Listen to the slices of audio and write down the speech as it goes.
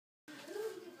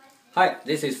Hi,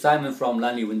 this is Simon from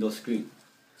Langley Window Screen.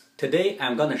 Today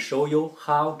I'm going to show you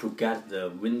how to get the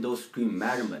window screen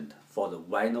measurement for the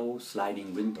vinyl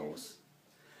sliding windows.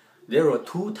 There are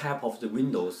two types of the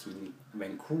windows in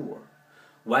Vancouver: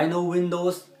 vinyl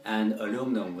windows and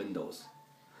aluminum windows.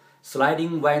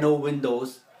 Sliding vinyl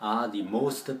windows are the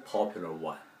most popular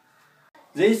one.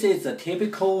 This is the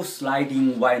typical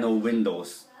sliding vinyl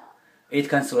windows. It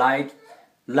can slide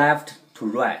left to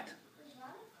right.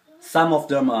 Some of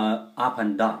them are up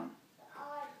and down.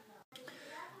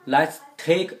 Let's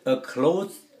take a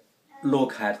close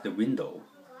look at the window.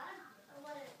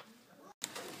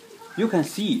 You can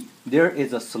see there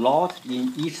is a slot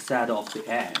in each side of the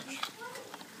edge.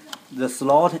 The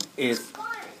slot is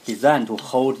designed to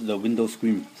hold the window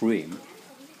screen frame.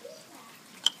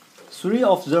 3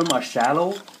 of them are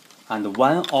shallow and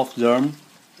 1 of them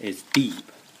is deep.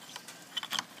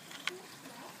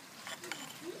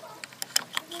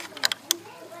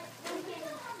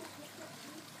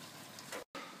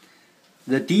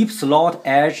 The deep slot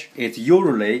edge is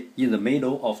usually in the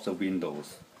middle of the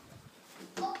windows.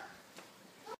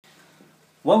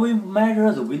 When we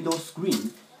measure the window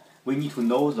screen, we need to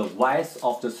know the width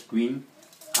of the screen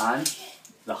and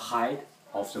the height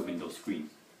of the window screen.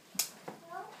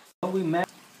 When we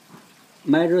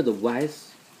measure the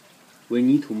width, we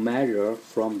need to measure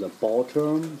from the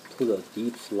bottom to the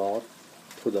deep slot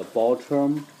to the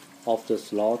bottom of the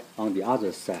slot on the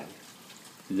other side.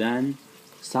 Then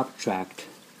subtract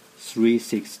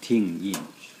 3/16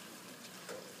 inch.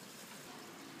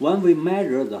 When we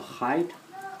measure the height,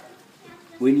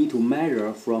 we need to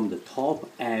measure from the top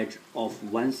edge of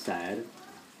one side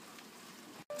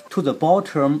to the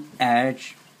bottom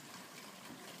edge,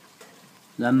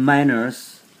 then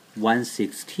minus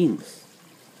 1/16.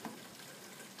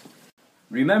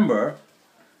 Remember,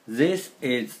 this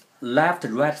is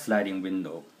left-right sliding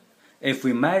window. If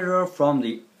we measure from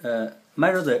the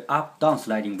up-down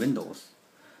sliding windows,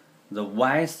 the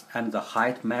width and the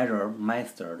height measure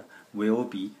method will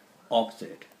be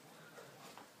opposite.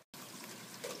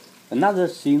 Another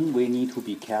thing we need to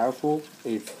be careful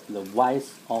is the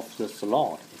width of the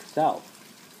slot itself.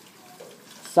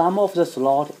 Some of the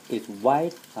slot is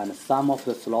wide and some of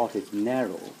the slot is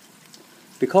narrow.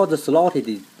 Because the slot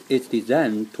is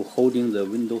designed to holding the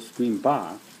window screen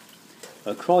bar,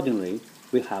 accordingly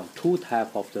we have two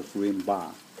types of the frame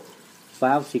bar: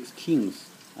 5/16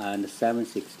 and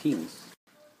 7/16.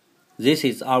 This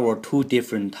is our two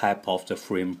different types of the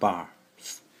frame bar.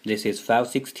 This is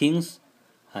 5/16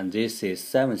 and this is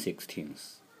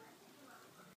 7/16.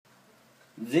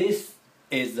 This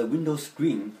is the window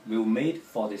screen we made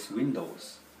for these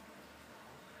windows.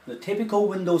 The typical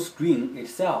window screen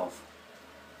itself,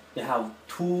 they have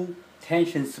 2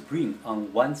 tension springs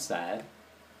on one side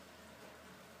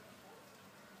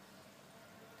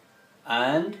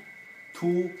and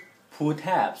 2 pull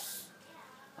tabs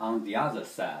on the other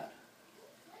side.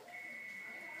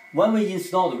 When we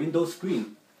install the window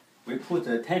screen, we put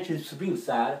the tension spring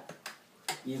side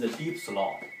in the deep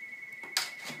slot.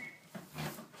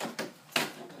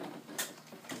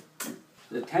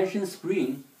 The tension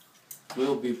spring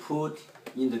will be put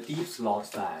in the deep slot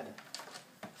side.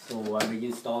 So when we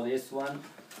install this one,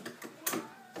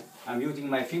 I'm using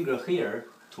my finger here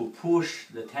to push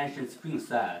the tension spring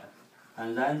side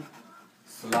and then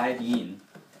slide in.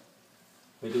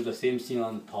 We do the same thing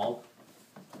on the top.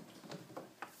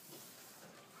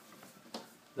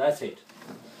 That's it.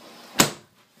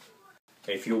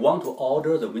 If you want to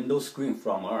order the window screen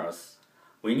from us,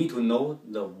 we need to know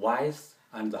the width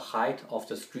and the height of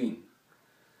the screen,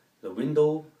 the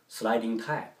window sliding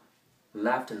type,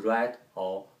 left, right,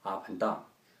 or up and down,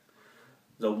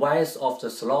 the width of the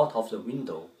slot of the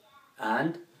window,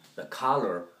 and the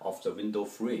color of the window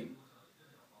frame.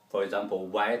 For example,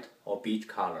 white or beige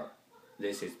color.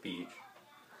 This is beige.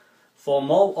 For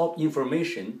more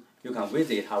information, you can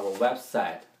visit our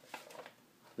website,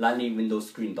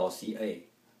 Langlywindowscreen.ca,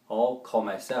 or call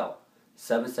myself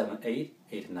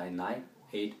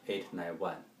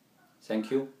 778-899-8891.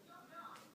 Thank you.